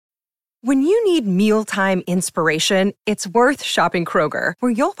When you need mealtime inspiration, it's worth shopping Kroger,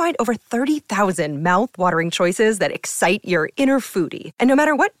 where you'll find over 30,000 mouth-watering choices that excite your inner foodie. And no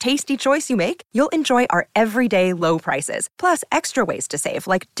matter what tasty choice you make, you'll enjoy our everyday low prices, plus extra ways to save,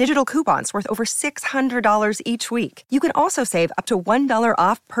 like digital coupons worth over $600 each week. You can also save up to $1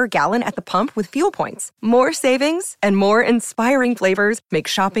 off per gallon at the pump with fuel points. More savings and more inspiring flavors make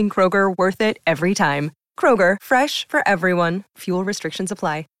shopping Kroger worth it every time. Kroger, fresh for everyone. Fuel restrictions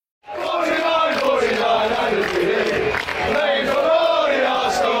apply.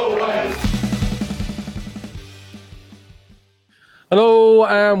 Hello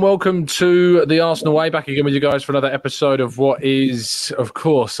and welcome to the Arsenal Way. Back again with you guys for another episode of what is, of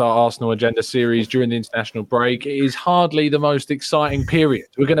course, our Arsenal Agenda series during the international break. It is hardly the most exciting period,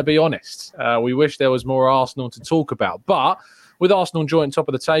 we're going to be honest. We wish there was more Arsenal to talk about. But with Arsenal joint top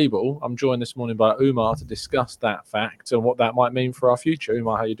of the table, I'm joined this morning by Umar to discuss that fact and what that might mean for our future.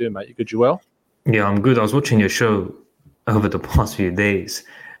 Umar, how you doing, mate? You good, you well? Yeah, I'm good. I was watching your show over the past few days,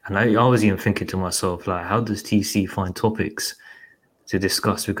 and I was even thinking to myself, like, how does TC find topics to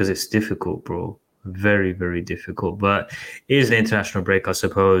discuss? Because it's difficult, bro. Very, very difficult. But it is the international break, I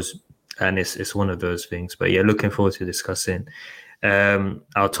suppose, and it's one of those things. But yeah, looking forward to discussing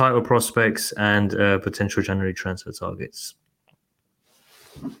our title prospects and potential January transfer targets.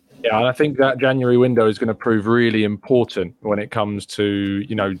 Yeah, and I think that January window is going to prove really important when it comes to,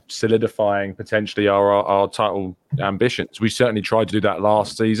 solidifying potentially our title ambitions. We certainly tried to do that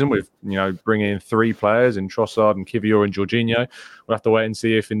last season with, bringing in 3 players in Trossard and Kivior and Jorginho. We'll have to wait and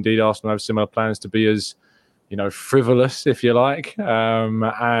see if indeed Arsenal have similar plans to be as, frivolous, if you like,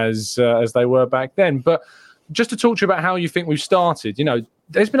 as they were back then. But just to talk to you about how you think we've started,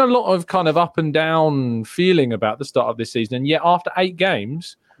 there's been a lot of kind of up and down feeling about the start of this season. And yet after 8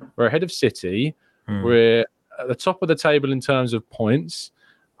 games, we're ahead of City. We're at the top of the table in terms of points.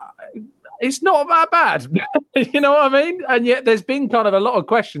 It's not that bad. You know what I mean? And yet there's been kind of a lot of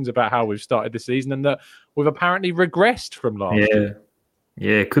questions about how we've started the season and that we've apparently regressed from last year.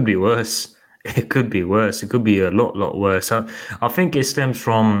 Yeah, it could be worse. It could be worse. It could be a lot worse. I think it stems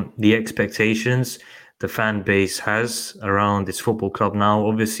from the expectations the fan base has around this football club now.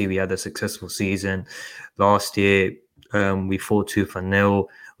 Obviously, we had a successful season last year. We fought tooth and nail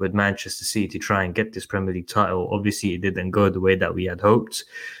with Manchester City to try and get this Premier League title. Obviously, it didn't go the way that we had hoped,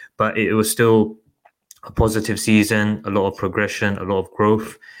 but it was still a positive season, a lot of progression, a lot of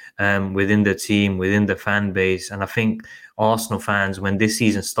growth within the team, within the fan base. And I think Arsenal fans, when this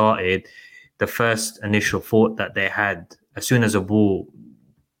season started, the first initial thought that they had, as soon as a ball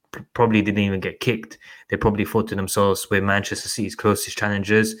probably didn't even get kicked, they probably thought to themselves, we're Manchester City's closest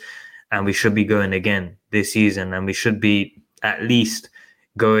challengers, and we should be going again this season, and we should be at least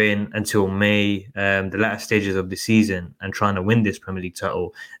going until May, the latter stages of the season, and trying to win this Premier League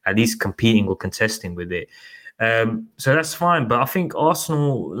title, at least competing or contesting with it. So that's fine. But I think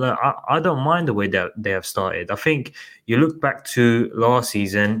Arsenal, I don't mind the way that they have started. I think you look back to last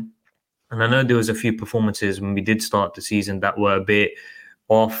season, and I know there was a few performances when we did start the season that were a bit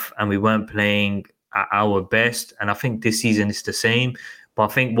off and we weren't playing at our best. And I think this season is the same. But I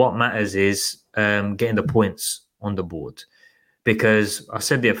think what matters is getting the points on the board. Because I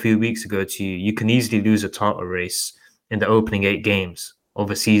said it a few weeks ago to you, you can easily lose a title race in the opening 8 games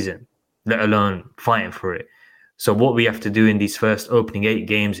of a season, let alone fighting for it. So what we have to do in these first opening 8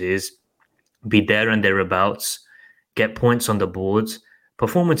 games is be there and thereabouts, get points on the boards.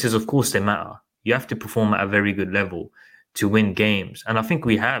 Performances, of course, they matter. You have to perform at a very good level to win games. And I think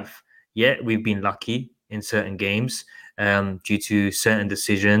we have. Yet we've been lucky in certain games due to certain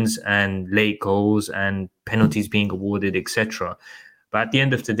decisions and late goals and penalties being awarded, etc. But at the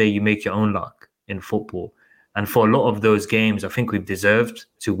end of the day, you make your own luck in football. And for a lot of those games, I think we've deserved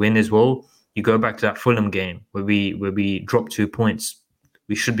to win as well. You go back to that Fulham game where we dropped 2 points.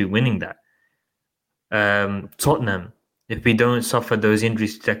 We should be winning that. Tottenham, if we don't suffer those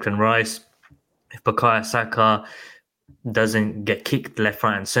injuries to Declan Rice, if Bukayo Saka doesn't get kicked left,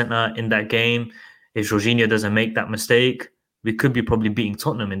 right and centre in that game, if Jorginho doesn't make that mistake, we could be probably beating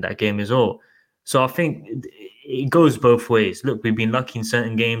Tottenham in that game as well. So I think it goes both ways. Look, we've been lucky in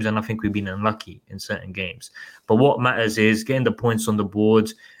certain games and I think we've been unlucky in certain games. But what matters is getting the points on the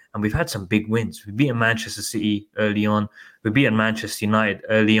board. And we've had some big wins. We've beaten Manchester City early on. We've beaten Manchester United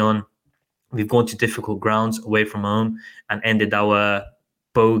early on. We've gone to difficult grounds away from home and ended our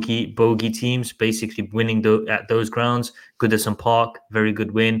bogey teams, basically winning at those grounds. Goodison Park, very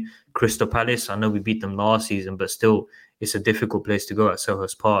good win. Crystal Palace, I know we beat them last season, but still, it's a difficult place to go at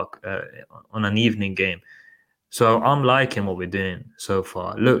Selhurst Park on an evening game. So I'm liking what we're doing so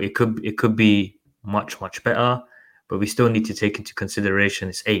far. Look, it could be much, much better, but we still need to take into consideration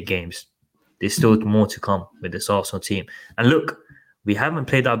it's 8 games. there's still more to come with this Arsenal team. And look, we haven't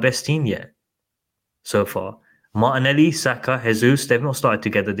played our best team yet so far. Martinelli, Saka, Jesus, they've not started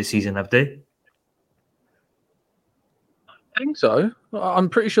together this season, have they? I think so. I'm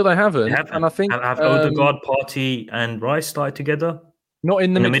pretty sure they haven't. They haven't. And I think have Odegaard, Partey, and Rice started together? Not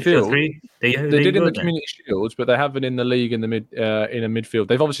in the midfield. Three? They did in the Community Shields, but they haven't in the league in the in a midfield.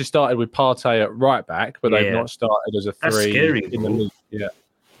 They've obviously started with Partey at right back, but they've not started as a three. That's scary, in the league. Yeah,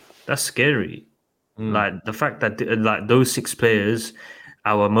 that's scary. Like the fact that like those 6 players,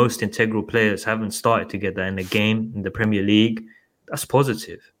 our most integral players, haven't started together in a game in the Premier League. That's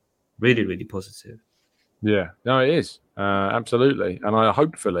positive, really, really positive. Yeah, no, it is absolutely, and I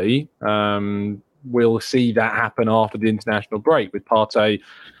hopefully we'll see that happen after the international break with Partey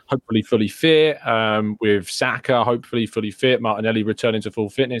hopefully fully fit, with Saka hopefully fully fit, Martinelli returning to full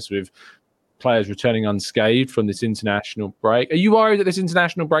fitness, with players returning unscathed from this international break. Are you worried that this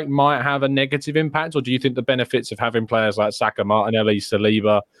international break might have a negative impact, or do you think the benefits of having players like Saka, Martinelli,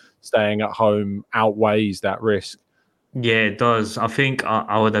 Saliba staying at home outweighs that risk? Yeah, it does. I think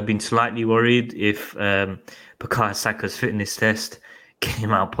I would have been slightly worried if Bukayo Saka's fitness test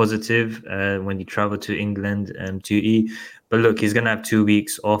came out positive when he travelled to England duty. But look, he's going to have 2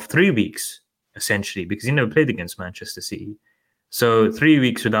 weeks off, 3 weeks, essentially, because he never played against Manchester City. So 3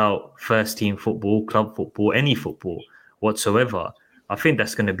 weeks without first-team football, club football, any football whatsoever. I think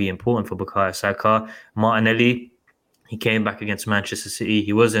that's going to be important for Bukayo Saka. Martinelli, he came back against Manchester City.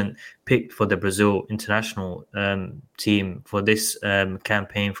 He wasn't picked for the Brazil international team for this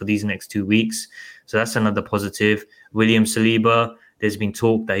campaign for these next 2 weeks. So that's another positive. William Saliba, there's been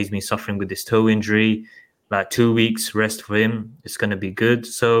talk that he's been suffering with this toe injury. Like 2 weeks rest for him, it's going to be good.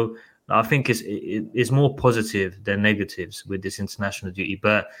 So I think it's more positive than negatives with this international duty.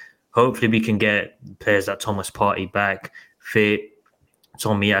 But hopefully we can get players like Thomas Partey back, fit,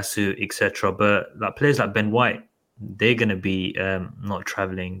 Tomiyasu, etc. But like players like Ben White, they're going to be not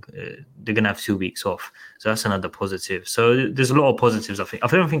traveling. They're going to have 2 weeks off. So that's another positive. So there's a lot of positives, I think. I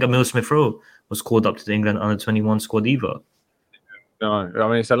don't think Emil Smith-Rowe was called up to the England under-21 squad either. No, I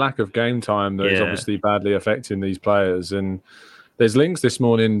mean, it's a lack of game time that is obviously badly affecting these players. And there's links this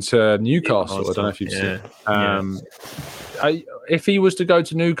morning to Newcastle. I don't know if you've seen. If he was to go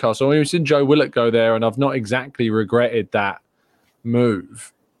to Newcastle, I mean, we've seen Joe Willock go there, and I've not exactly regretted that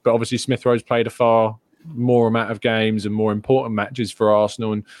move. But obviously, Smith-Rowe's played a far more amount of games and more important matches for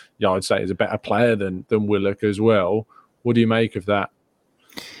Arsenal, and I'd say he's a better player than Willock as well. What do you make of that?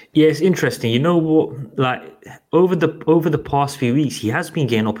 Yeah, it's interesting. You know what? Like over the past few weeks, he has been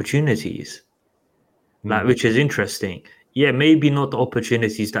getting opportunities, which is interesting. Yeah, maybe not the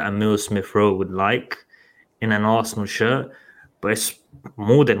opportunities that Emil Smith-Rowe would like in an Arsenal shirt, but it's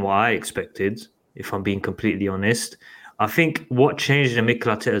more than what I expected, if I'm being completely honest. I think what changed in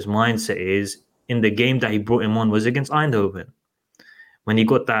Mikel Arteta's mindset is in the game that he brought him on was against Eindhoven, when he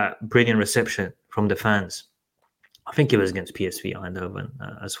got that brilliant reception from the fans. I think it was against PSV Eindhoven,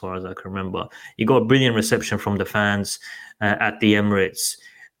 as far as I can remember. He got a brilliant reception from the fans at the Emirates.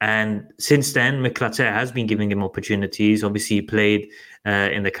 And since then, Mikel Arteta has been giving him opportunities. Obviously, he played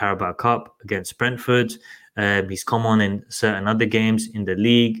in the Carabao Cup against Brentford. He's come on in certain other games in the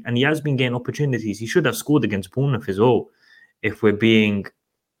league, and he has been getting opportunities. He should have scored against Bournemouth as well, if we're being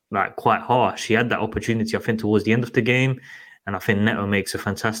quite harsh. He had that opportunity, I think, towards the end of the game, and I think Neto makes a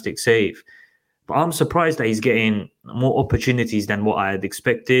fantastic save. But I'm surprised that he's getting more opportunities than what I had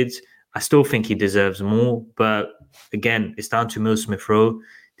expected. I still think he deserves more, but again, it's down to Emil Smith-Rowe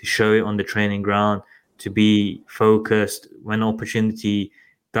to show it on the training ground, to be focused. When opportunity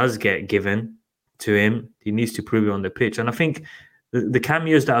does get given to him, he needs to prove it on the pitch. And I think the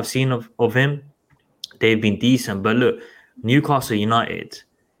cameos that I've seen of him, they've been decent. But look, Newcastle United,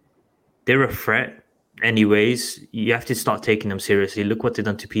 they're a threat anyways. You have to start taking them seriously. Look what they've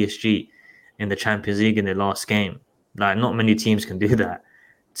done to PSG in the Champions League in their last game. Like, not many teams can do that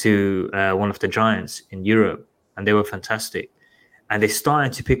to one of the giants in Europe, and they were fantastic. And they're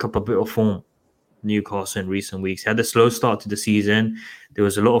starting to pick up a bit of form, Newcastle, in recent weeks. They had a slow start to the season. There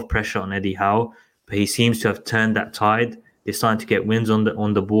was a lot of pressure on Eddie Howe, but he seems to have turned that tide. They're starting to get wins on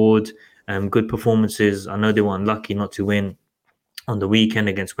the board, good performances. I know they were unlucky not to win on the weekend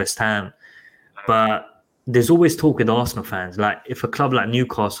against West Ham, but there's always talk with Arsenal fans. Like, if a club like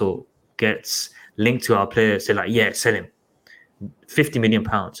Newcastle gets linked to our players, they're like, yeah, sell him, £50 million.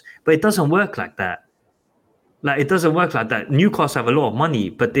 But it doesn't work like that. It doesn't work like that. Newcastle have a lot of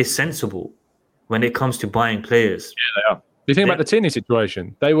money, but they're sensible when it comes to buying players. Yeah, they are. you think about the Tierney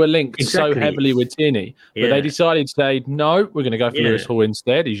situation? They were linked so heavily with Tierney, but they decided to say, no, we're going to go for Lewis Hall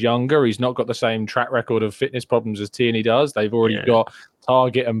instead. He's younger. He's not got the same track record of fitness problems as Tierney does. They've already got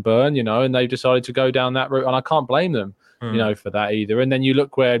Target and Burn, and they've decided to go down that route. And I can't blame them, for that either. And then you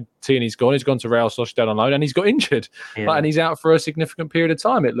look where Tierney's gone. He's gone to Real Sociedad on loan and he's got injured. And he's out for a significant period of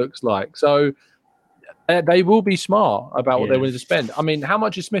time, it looks like. So they will be smart about what they're willing to spend. I mean, how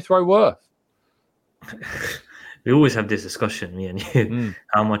much is Smith Rowe worth? We always have this discussion, me and you.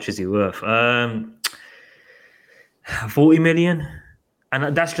 How much is he worth? 40 million.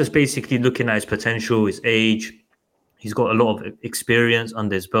 And that's just basically looking at his potential, his age. He's got a lot of experience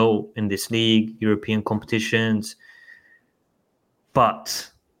under his belt in this league, European competitions.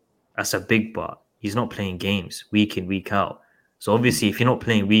 But that's a big but. He's not playing games week in, week out. So obviously, if you're not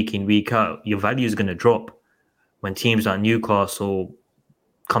playing week in, week out, your value is going to drop when teams like Newcastle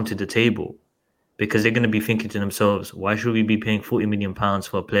come to the table. Because they're going to be thinking to themselves, why should we be paying £40 million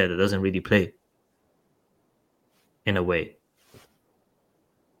for a player that doesn't really play? In a way.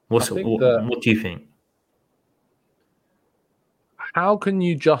 What do you think? How can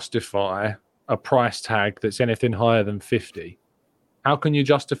you justify a price tag that's anything higher than 50? How can you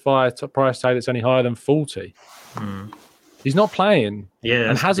justify a price tag that's any higher than 40? He's not playing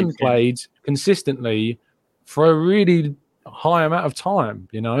and hasn't played consistently for a really high amount of time,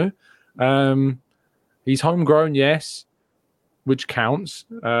 He's homegrown, yes, which counts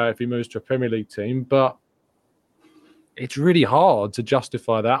if he moves to a Premier League team, but it's really hard to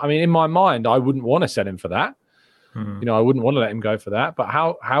justify that. I mean, in my mind, I wouldn't want to sell him for that. I wouldn't want to let him go for that. But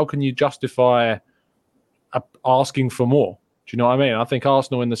how can you justify asking for more? Do you know what I mean? I think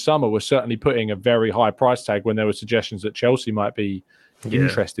Arsenal in the summer were certainly putting a very high price tag when there were suggestions that Chelsea might be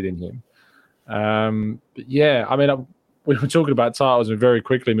interested in him. We were talking about titles and very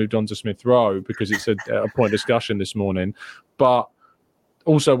quickly moved on to Smith Rowe because it's a point of discussion this morning. But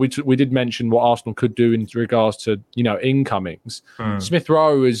also, we did mention what Arsenal could do in regards to incomings. Smith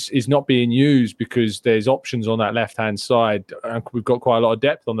Rowe is not being used because there's options on that left hand side, and we've got quite a lot of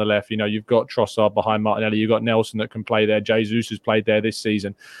depth on the left. You've got Trossard behind Martinelli, you've got Nelson that can play there. Jesus has played there this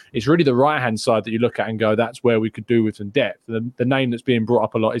season. It's really the right hand side that you look at and go, that's where we could do with some depth. The name that's being brought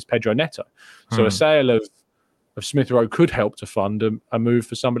up a lot is Pedro Neto. So a sale of Smith Rowe could help to fund a move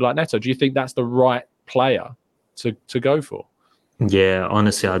for somebody like Neto. Do you think that's the right player to go for? Yeah,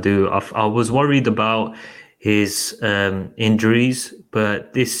 honestly, I do. I was worried about his injuries,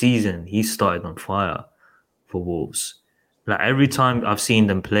 but this season he started on fire for Wolves. Like every time I've seen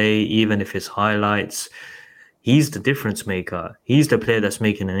them play, even if it's highlights, he's the difference maker. He's the player that's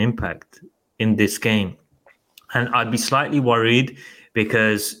making an impact in this game. And I'd be slightly worried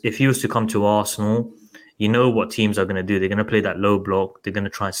because if he was to come to Arsenal, you know what teams are going to do. They're going to play that low block. They're going to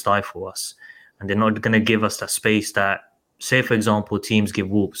try and stifle us. And they're not going to give us that space that, say, for example, teams give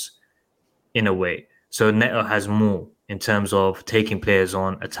Wolves in a way. So Neto has more in terms of taking players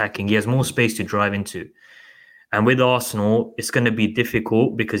on, attacking. He has more space to drive into. And with Arsenal, it's going to be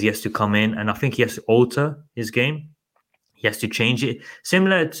difficult because he has to come in and I think he has to alter his game. He has to change it.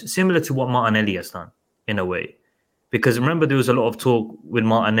 Similar to what Martinelli has done in a way. Because remember, there was a lot of talk with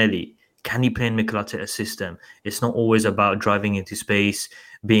Martinelli. Can he play in Mikel Arteta's system? It's not always about driving into space,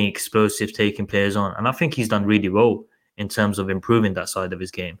 being explosive, taking players on. And I think he's done really well in terms of improving that side of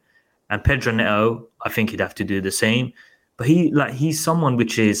his game. And Pedro Neto, I think he'd have to do the same. But he's someone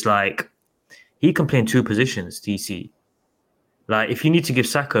which is like, he can play in two positions, TC. Like, if you need to give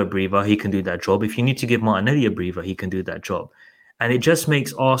Saka a breather, he can do that job. If you need to give Martinelli a breather, he can do that job. And it just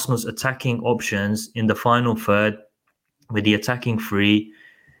makes Arsenal's attacking options in the final third with the attacking three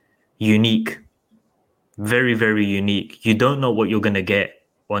unique. Very, very unique. You don't know what you're going to get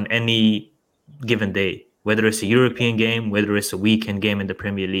on any given day, whether it's a European game, whether it's a weekend game in the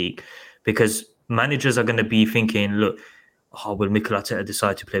Premier League, because managers are going to be thinking, look, will Mikel Arteta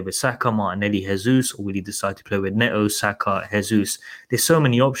decide to play with Saka, Martinelli, Jesus, or will he decide to play with Neto, Saka, Jesus? There's so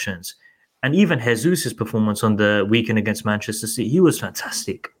many options. And even Jesus' performance on the weekend against Manchester City, he was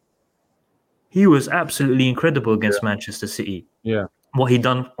fantastic. He was absolutely incredible against Manchester City. Yeah. What he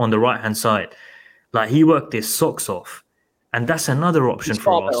done on the right-hand side. Like, he worked his socks off. And that's another option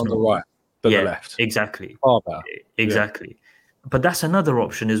for Arsenal. On the right than the left. Exactly. Far better. Exactly. Yeah. But that's another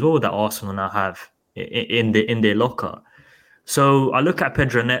option as well that Arsenal now have in their locker. So I look at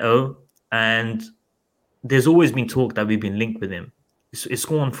Pedro Neto, and there's always been talk that we've been linked with him. It's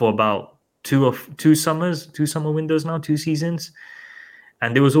gone for about two summer windows now, 2 seasons.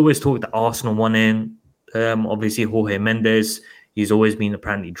 And there was always talk that Arsenal won in. Obviously, Jorge Mendes, he's always been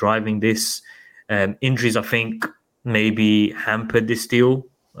apparently driving this. Injuries, I think, maybe hampered this deal.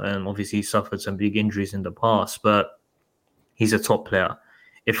 Obviously, he suffered some big injuries in the past. But He's a top player.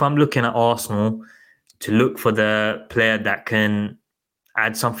 If I'm looking at Arsenal to look for the player that can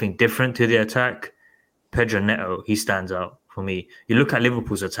add something different to the attack, Pedro Neto, he stands out for me. You look at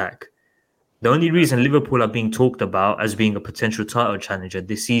Liverpool's attack. The only reason Liverpool are being talked about as being a potential title challenger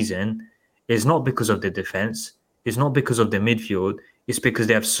this season is not because of their defense. It's not because of their midfield. It's because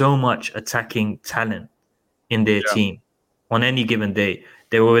they have so much attacking talent in their team on any given day.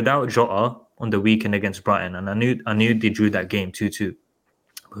 They were without Jota on the weekend against Brighton, and I knew they drew that game 2-2.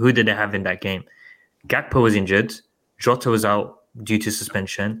 Who did they have in that game? Gakpo was injured. Jota was out due to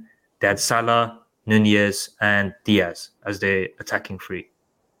suspension. They had Salah, Nunez, and Diaz as their attacking three.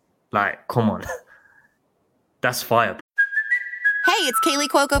 Like, come on. That's fire. Hey, it's Kaylee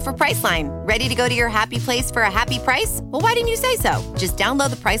Cuoco for Priceline. Ready to go to your happy place for a happy price? Well, why didn't you say so? Just download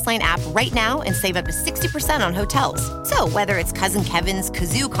the Priceline app right now and save up to 60% on hotels. So whether it's Cousin Kevin's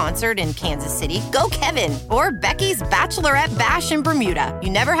Kazoo Concert in Kansas City, go Kevin, or Becky's Bachelorette Bash in Bermuda, you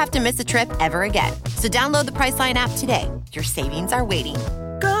never have to miss a trip ever again. So download the Priceline app today. Your savings are waiting.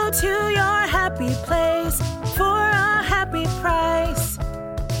 Go to your happy place for a happy price.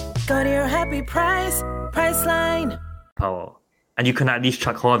 Go to your happy price, Priceline. Power. And you can at least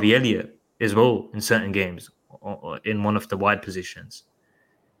chuck Harvey Elliott as well in certain games or in one of the wide positions.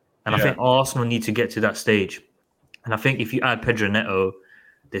 And I think Arsenal need to get to that stage. And I think if you add Pedro Neto,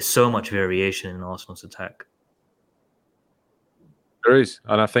 there's so much variation in Arsenal's attack. There is.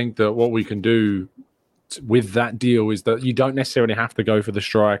 And I think that what we can do with that deal is that you don't necessarily have to go for the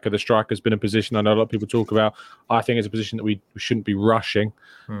striker. The striker's been a position I know a lot of people talk about. I think it's a position that we shouldn't be rushing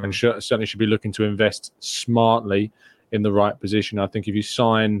and certainly should be looking to invest smartly in the right position. I think if you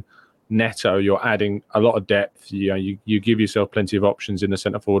sign Neto, you're adding a lot of depth. You give yourself plenty of options in the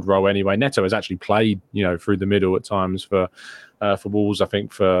centre forward role anyway. Neto has actually played, through the middle at times for Wolves. I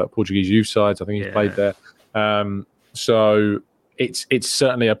think for Portuguese youth sides, I think he's played there. So it's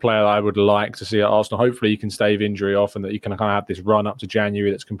certainly a player that I would like to see at Arsenal. Hopefully, you can stave injury off, and that you can kind of have this run up to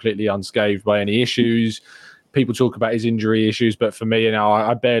January that's completely unscathed by any issues. People talk about his injury issues, but for me,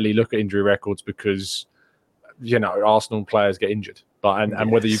 I barely look at injury records because Arsenal players get injured.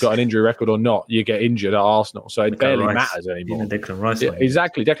 And whether you've got an injury record or not, you get injured at Arsenal. So it barely matters anymore. Declan Rice.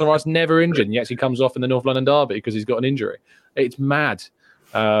 Exactly. Declan Rice never injured, and yet he comes off in the North London derby because he's got an injury. It's mad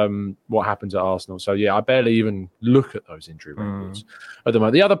what happens at Arsenal. So, I barely even look at those injury records at the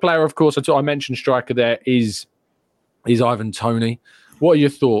moment. The other player, of course, I mentioned striker there is Ivan Toney. What are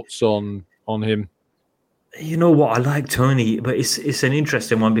your thoughts on him? You know what? I like Toney, but it's an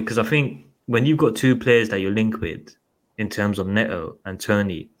interesting one because I think when you've got two players that you're linked with in terms of Neto and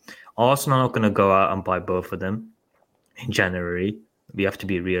Toney, Arsenal are not going to go out and buy both of them in January. We have to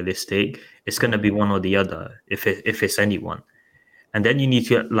be realistic. It's going to be one or the other, if it's anyone. And then you need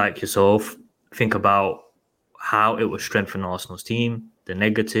to, like yourself, think about how it will strengthen Arsenal's team, the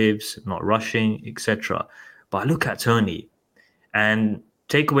negatives, not rushing, etc. But I look at Toney and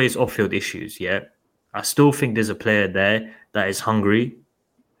take away his off-field issues, I still think there's a player there that is hungry,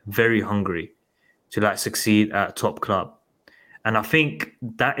 very hungry to succeed at a top club. And I think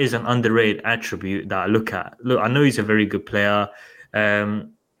that is an underrated attribute that I look at. Look, I know he's a very good player.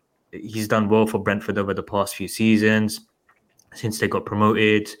 He's done well for Brentford over the past few seasons since they got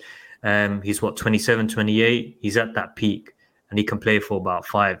promoted. He's 27, 28. He's at that peak and he can play for about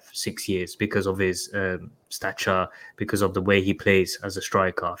 5-6 years because of his stature, because of the way he plays as a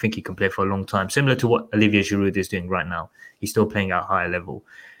striker. I think he can play for a long time, similar to what Olivier Giroud is doing right now. He's still playing at a higher level.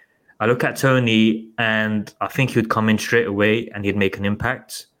 I look at Toney and I think he would come in straight away and he'd make an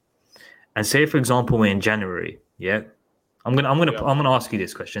impact. And say, for example, we're in January, I'm gonna ask you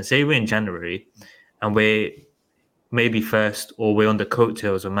this question. Say we're in January and we're maybe first, or we're on the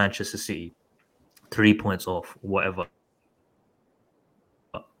coattails of Manchester City, 3 points off, whatever.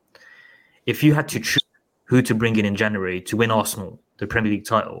 If you had to choose who to bring in January to win Arsenal the Premier League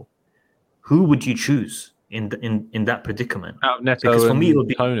title, who would you choose in that predicament? Neto, because for me, it would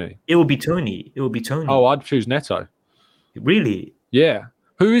be Toney. It would be Toney. It would be Toney. Oh, I'd choose Neto. Really? Yeah.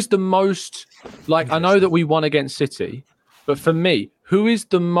 Who is the most, I know that we won against City, but for me, who is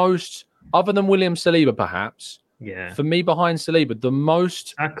the most, other than William Saliba perhaps, for me behind Saliba, the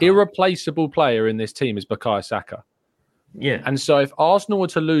most irreplaceable player in this team is Bukayo Saka. Yeah. And so if Arsenal were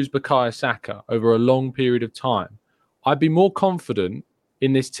to lose Bukayo Saka over a long period of time, I'd be more confident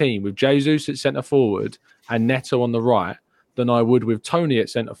in this team with Jesus at centre forward and Neto on the right than I would with Toney at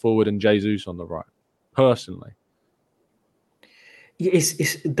centre forward and Jesus on the right, personally.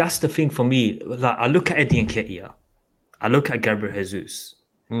 It's that's the thing for me. I look at Eddie Nketiah, I look at Gabriel Jesus,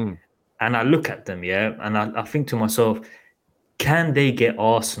 and I look at them, and I think to myself, can they get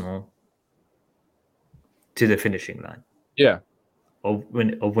Arsenal to the finishing line? Yeah.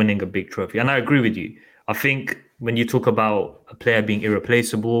 of winning a big trophy. And I agree with you. I think when you talk about a player being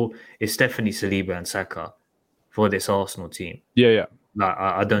irreplaceable, it's definitely Saliba and Saka for this Arsenal team. Yeah. Like,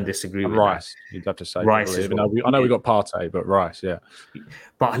 I don't disagree with Rice, you'd have to say. Rice Probably, as well. I know we got Partey, but Rice, yeah.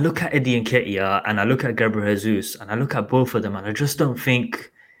 But I look at Eddie Nketiah and I look at Gabriel Jesus and I look at both of them and I just don't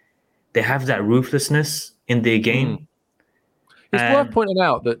think they have that ruthlessness in their game. It's worth pointing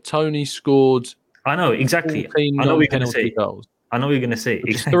out that Tony scored. I know, exactly. 14 I know what you're going to penalty say. goals. I know what you're going to say.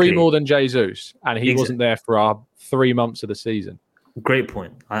 Which Exactly. is 3 more than Jesus, and he wasn't there for our 3 months of the season. Great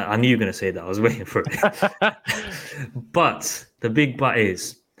point. I knew you were going to say that. I was waiting for it. But the big but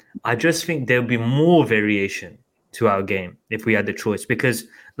is, I just think there'll be more variation to our game if we had the choice. Because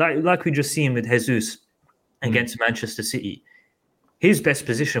like we just seen with Jesus against Manchester City, his best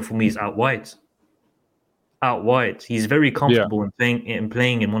position for me is out wide. Out wide. He's very comfortable in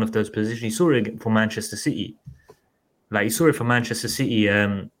playing in one of those positions. You saw it for Manchester City. Like, you saw it for Manchester City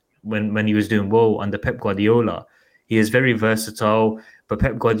when he was doing well under Pep Guardiola. He is very versatile, but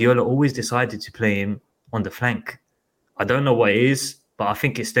Pep Guardiola always decided to play him on the flank. I don't know what it is, but I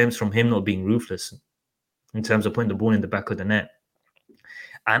think it stems from him not being ruthless in terms of putting the ball in the back of the net.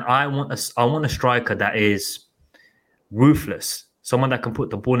 And I want a striker that is ruthless, someone that can put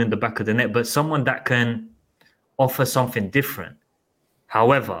the ball in the back of the net, but someone that can offer something different.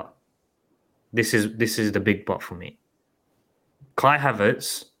 However, this is the big but for me. Kai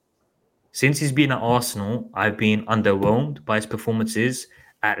Havertz, since he's been at Arsenal, I've been underwhelmed by his performances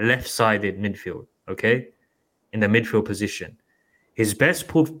at left-sided midfield, okay? In the midfield position. His best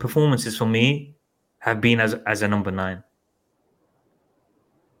performances for me have been as a number 9.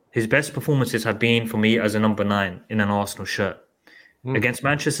 His best performances have been for me as a number 9 in an Arsenal shirt. Against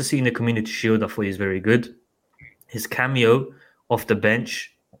Manchester City in the Community Shield, I thought he was very good. His cameo off the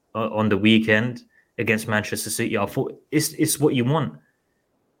bench on the weekend against Manchester City, I thought it's what you want,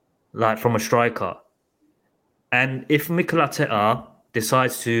 like, from a striker. And if Mikel Arteta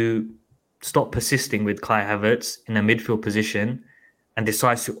decides to stop persisting with Kai Havertz in a midfield position and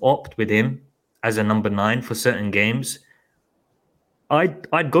decides to opt with him as a number 9 for certain games,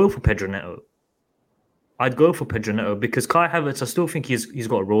 I'd go for Pedro Neto. I'd go for Pedro Neto because Kai Havertz, I still think he's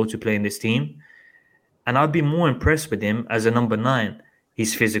got a role to play in this team. And I'd be more impressed with him as a number 9.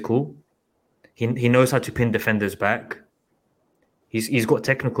 He's physical. He knows how to pin defenders back. He's got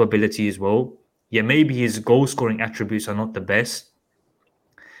technical ability as well. Yeah, maybe his goal-scoring attributes are not the best.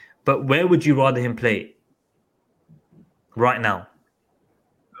 But where would you rather him play right now?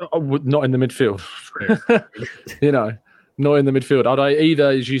 Not in the midfield. Yeah. Not in the midfield. I'd either,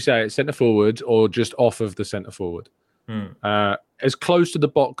 as you say, centre forward or just off of the centre forward. As close to the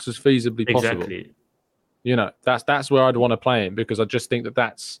box as feasibly possible. Exactly. That's where I'd want to play him, because I just think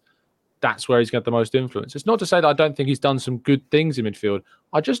that's where he's got the most influence. It's not to say that I don't think he's done some good things in midfield.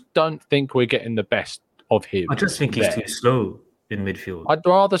 I just don't think we're getting the best of him. I just think he's too slow in midfield. I'd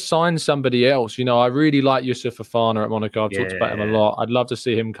rather sign somebody else. I really like Yusuf Fofana at Monaco. I've talked about him a lot. I'd love to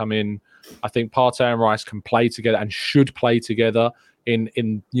see him come in. I think Partey and Rice can play together and should play together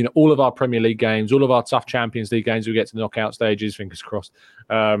in all of our Premier League games, all of our tough Champions League games. We get to the knockout stages, fingers crossed.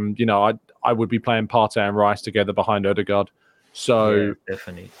 I would be playing Partey and Rice together behind Odegaard. So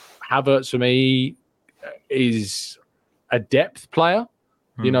definitely. Havertz for me is a depth player,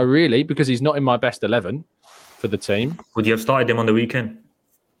 really, because he's not in my best 11 for the team. Would you have started him on the weekend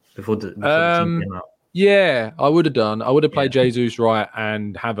before the team came out? Yeah, I would have done. I would have played Jesus right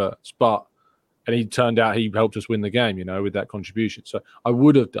and Havertz, and he turned out he helped us win the game, with that contribution. So I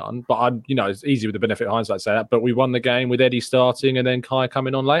would have done, but it's easy with the benefit of hindsight to say that. But we won the game with Eddie starting and then Kai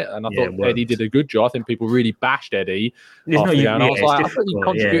coming on later. And I thought Eddie did a good job. I think people really bashed Eddie. And I was like, I thought he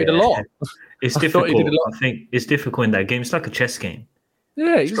contributed a lot. It's difficult. I think it's difficult in that game. It's like a chess game.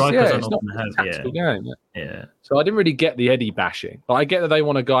 Yeah, it's not a tactical game. Yeah. So I didn't really get the Eddie bashing. But I get that they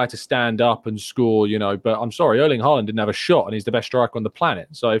want a guy to stand up and score, but I'm sorry, Erling Haaland didn't have a shot and he's the best striker on the planet.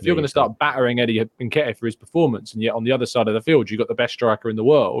 So if you're going to start battering Eddie Nketiah for his performance, and yet on the other side of the field, you've got the best striker in the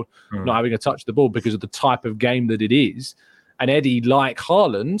world not having a touch of the ball because of the type of game that it is. And Eddie, like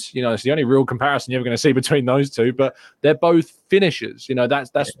Haaland, it's the only real comparison you're ever going to see between those two, but they're both finishers.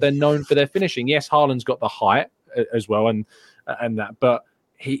 They're known for their finishing. Yes, Haaland's got the height as well and that, but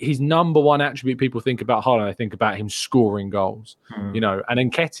his number one attribute people think about Haaland, they think about him scoring goals, and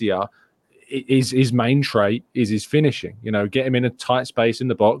Nketiah, his main trait is his finishing, get him in a tight space in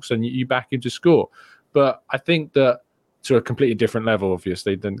the box and you back him to score. But I think that to a completely different level,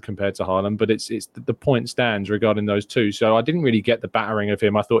 obviously, than compared to Haaland, but it's the point stands regarding those two. So I didn't really get the battering of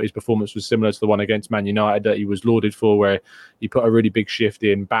him. I thought his performance was similar to the one against Man United that he was lauded for, where he put a really big shift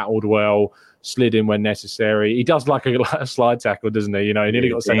in, battled well, slid in when necessary. He does like a slide tackle, doesn't he? He nearly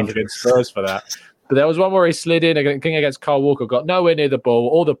got sent off against Spurs for that. But there was one where he slid in against Kyle Walker, got nowhere near the ball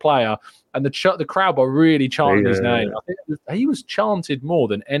or the player, and the crowd were really chanting his name. I think he was chanted more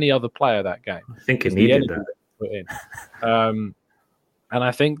than any other player that game. I think he needed that. Put in. And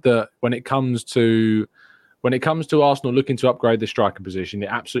I think that when it comes to Arsenal looking to upgrade the striker position, it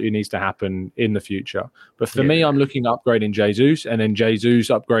absolutely needs to happen in the future. But for me, I'm looking at upgrading Jesus and then Jesus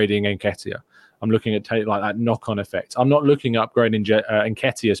upgrading Nketiah. I'm looking at like that knock-on effect. I'm not looking at upgrading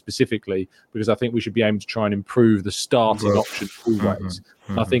Nketiah specifically because I think we should be aiming to try and improve the starting option always.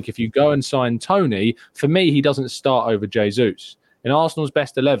 I think if you go and sign Tony, for me, he doesn't start over Jesus. In Arsenal's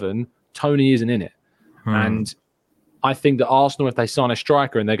best 11, Tony isn't in it. And I think that Arsenal, if they sign a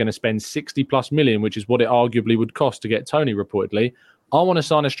striker and they're going to spend 60 plus million, which is what it arguably would cost to get Tony reportedly, I want to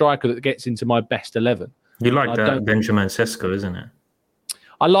sign a striker that gets into my best 11. You like that Benjamin Sesko, isn't it?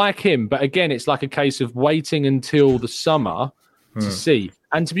 I like him, but again, it's like a case of waiting until the summer to see.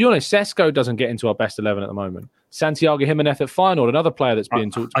 And to be honest, Sesko doesn't get into our best 11 at the moment. Santiago Jimenez at Feyenoord, another player that's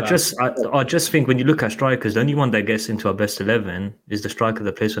being talked about. I just think when you look at strikers, the only one that gets into our best 11 is the striker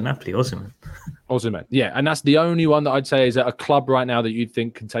that plays for Napoli, Osimhen. Yeah, and that's the only one that I'd say is at a club right now that you'd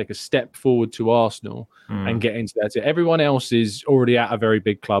think can take a step forward to Arsenal and get into that. Everyone else is already at a very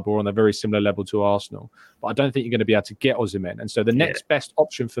big club or on a very similar level to Arsenal. But I don't think you're going to be able to get Osimhen. And so the next best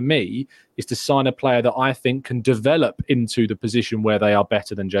option for me is to sign a player that I think can develop into the position where they are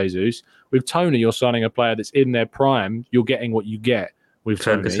better than Jesus. With Tony, you're signing a player that's in their prime. You're getting what you get with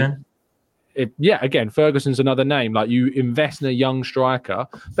Ferguson. Tony. Again, Ferguson's another name. Like, you invest in a young striker.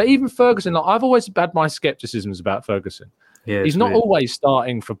 But even Ferguson, like, I've always had my skepticisms about Ferguson. Yeah, he's not always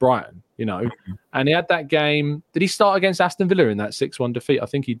starting for Brighton, And he had that game. Did he start against Aston Villa in that 6-1 defeat? I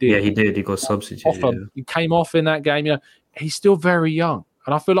think he did. Yeah, he did. He got substituted. He came off in that game. He's still very young.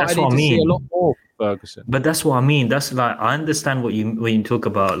 And I feel like I need to see a lot more from Ferguson. But that's what I mean. That's like, I understand when you talk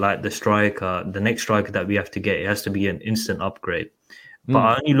about like the striker, the next striker that we have to get, it has to be an instant upgrade. But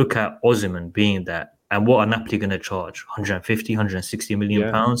I only look at Osimhen being that. And what are Napoli going to charge? 150, 160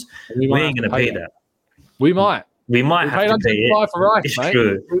 million pounds? We ain't going to pay that. We might. We might have to pay it. It's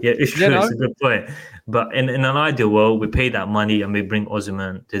true. Yeah, it's true. It's a good point. But in an ideal world, we pay that money and we bring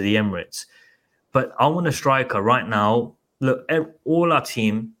Osimhen to the Emirates. But I want a striker right now. Look, all our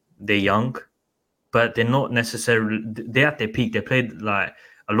team, they're young, but they're not necessarily... They're at their peak. They played like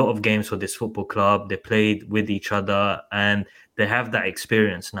a lot of games for this football club. They played with each other and they have that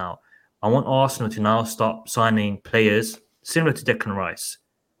experience now. I want Arsenal to now start signing players similar to Declan Rice.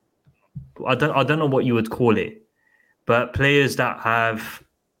 I don't know what you would call it. But players that are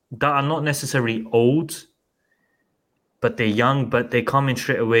not necessarily old, but they're young, but they come in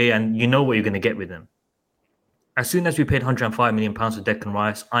straight away and you know what you're going to get with them. As soon as we paid £105 million for Declan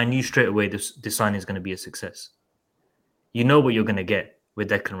Rice, I knew straight away this signing is going to be a success. You know what you're going to get with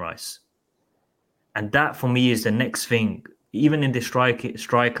Declan Rice. And that for me is the next thing, even in the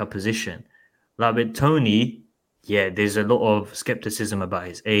striker position. Like with Tony, there's a lot of skepticism about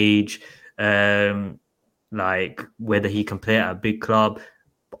his age, like whether he can play at a big club.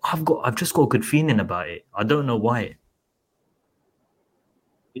 I've just got a good feeling about it. I don't know why.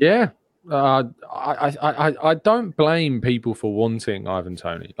 Yeah, I don't blame people for wanting Ivan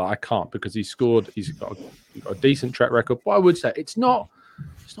Toney. Like, I can't, because he's got a decent track record. But I would say it's not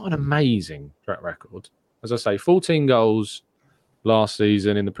an amazing track record. As I say, 14 goals last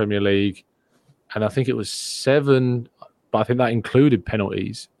season in the Premier League, and I think it was 7, but I think that included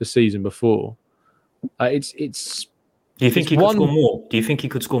penalties the season before. Do you think he could score more? Do you think he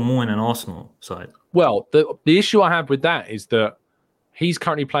could score more in an Arsenal side? Well, the issue I have with that is that he's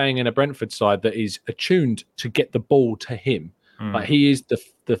currently playing in a Brentford side that is attuned to get the ball to him. Like, he is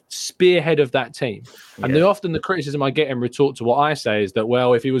the spearhead of that team. And often the criticism I get in retort to what I say is that,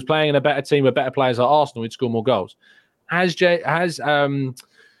 well, if he was playing in a better team with better players like Arsenal, he'd score more goals. Has Trossard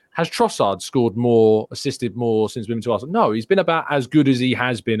scored more, assisted more since we've been to Arsenal? No, he's been about as good as he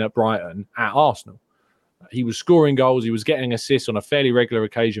has been at Brighton at Arsenal. He was scoring goals. He was getting assists on a fairly regular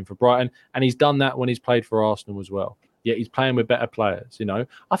occasion for Brighton. And he's done that when he's played for Arsenal as well. Yet he's playing with better players, I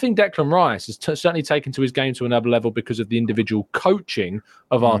think Declan Rice has certainly taken to his game to another level because of the individual coaching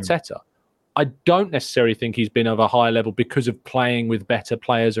of Arteta. I don't necessarily think he's been of a high level because of playing with better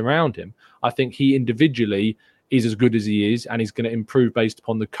players around him. I think he individually is as good as he is, and he's going to improve based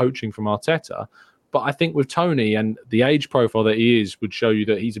upon the coaching from Arteta. But I think with Tony and the age profile that he is would show you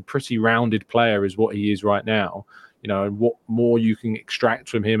that he's a pretty rounded player is what he is right now. And what more you can extract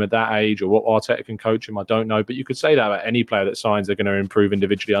from him at that age, or what Arteta can coach him, I don't know. But you could say that about any player that signs, they're going to improve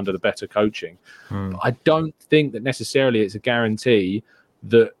individually under the better coaching. But I don't think that necessarily it's a guarantee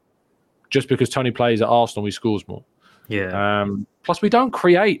that just because Tony plays at Arsenal, he scores more. Yeah. Plus, we don't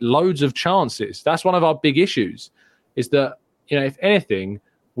create loads of chances. That's one of our big issues, is that, if anything,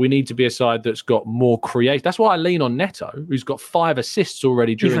 we need to be a side that's got more creative. That's why I lean on Neto, who's got 5 assists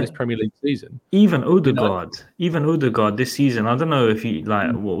already during this Premier League season. Even Odegaard this season, I don't know if you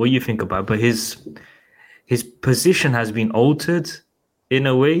what you think about, but his position has been altered in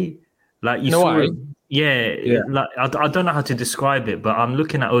a way. Like you saw, like I don't know how to describe it, but I'm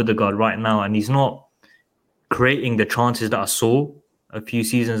looking at Odegaard right now, and he's not creating the chances that I saw a few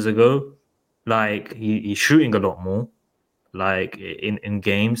seasons ago. Like he's shooting a lot more, like in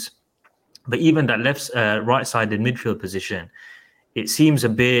games, but even that right-sided midfield position, it seems a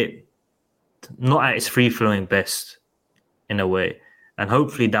bit not at its free-flowing best in a way. And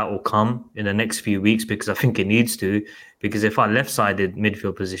hopefully that will come in the next few weeks, because I think it needs to. Because if our left-sided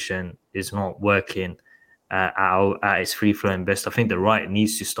midfield position is not working at its free-flowing best, I think the right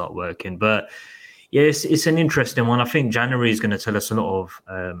needs to start working. But yeah, it's an interesting one. I think January is going to tell us a lot of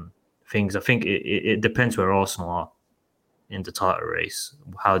things. I think it depends where Arsenal are in the title race,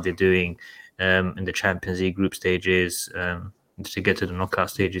 how they're doing in the Champions League group stages, to get to the knockout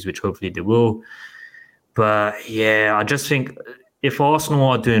stages, which hopefully they will. But yeah, I just think if Arsenal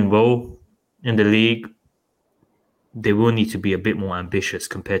are doing well in the league, they will need to be a bit more ambitious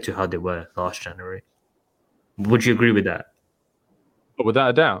compared to how they were last January. Would you agree with that? But without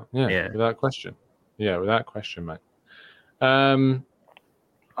a doubt, yeah. Without question. Yeah, without question, mate. I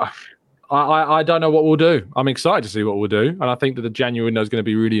don't know what we'll do. I'm excited to see what we'll do. And I think that the January window is going to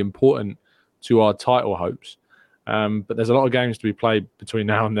be really important to our title hopes. But there's a lot of games to be played between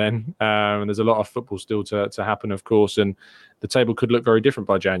now and then. And there's a lot of football still to happen, of course. And the table could look very different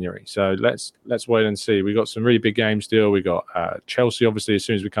by January. So let's wait and see. We've got some really big games still. We've got Chelsea, obviously, as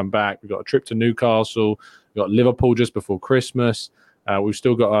soon as we come back. We've got a trip to Newcastle. We've got Liverpool just before Christmas. We've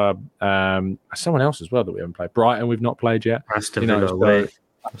still got someone else as well that we haven't played. Brighton, we've not played yet. Aston Villa away.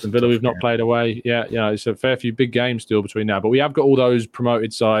 Aston Villa, we've not played away. Yeah, it's a fair few big games still between now. But we have got all those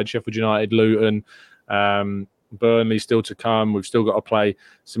promoted sides, Sheffield United, Luton, Burnley still to come. We've still got to play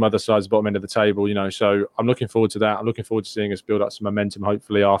some other sides, bottom end of the table, So I'm looking forward to that. I'm looking forward to seeing us build up some momentum,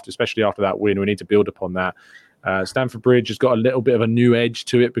 hopefully, especially after that win. We need to build upon that. Stamford Bridge has got a little bit of a new edge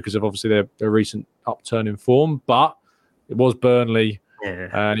to it because of obviously their recent upturn in form, but it was Burnley. Yeah.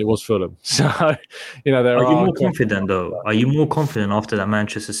 And it was Fulham. So, Are you more confident, though? Are you more confident after that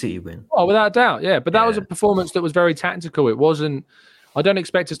Manchester City win? Oh, without a doubt, yeah. But that was a performance that was very tactical. It wasn't... I don't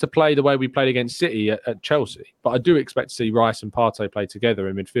expect us to play the way we played against City at Chelsea, but I do expect to see Rice and Partey play together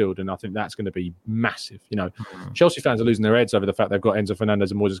in midfield, and I think that's going to be massive. Chelsea fans are losing their heads over the fact they've got Enzo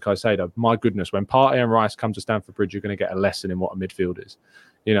Fernandez and Moises Caicedo. My goodness, when Partey and Rice come to Stamford Bridge, you're going to get a lesson in what a midfield is.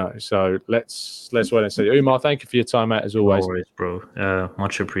 So let's wait and see. Umar, thank you for your time, mate, as always. No worries, bro.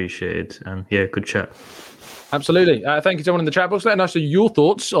 Much appreciated. And yeah, good chat. Absolutely. Thank you to everyone in the chat box. Let us know your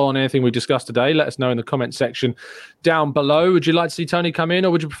thoughts on anything we discussed today. Let us know in the comment section down below. Would you like to see Tony come in,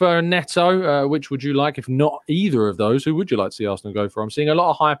 or would you prefer a Neto? Which would you like? If not either of those, who would you like to see Arsenal go for? I'm seeing a lot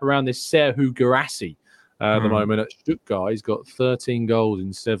of hype around this Serhou Guirassy at the moment at Stuttgart. He's got 13 goals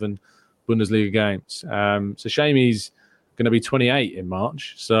in 7 Bundesliga games. It's a shame he's going to be 28 in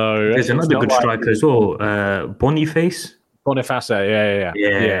March. So there's another good striker as well, Boniface. Yeah.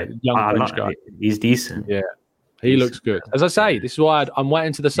 Young French guy. He's decent. Yeah. He looks good. As I say, this is why I'm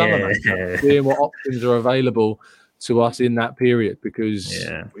waiting to the summer, seeing what options are available to us in that period, because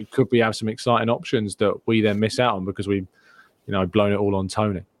we could have some exciting options that we then miss out on because we've blown it all on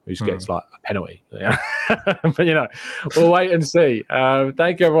Tony, who gets like a penalty. But we'll wait and see.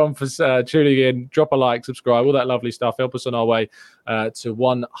 Thank you everyone for tuning in. Drop a like, subscribe, all that lovely stuff. Help us on our way to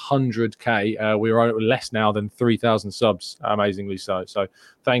 100k. We're less now than 3,000 subs, amazingly so. So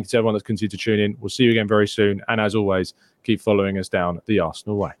thank you to everyone that's continued to tune in. We'll see you again very soon. And as always, keep following us down the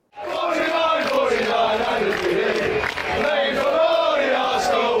Arsenal way.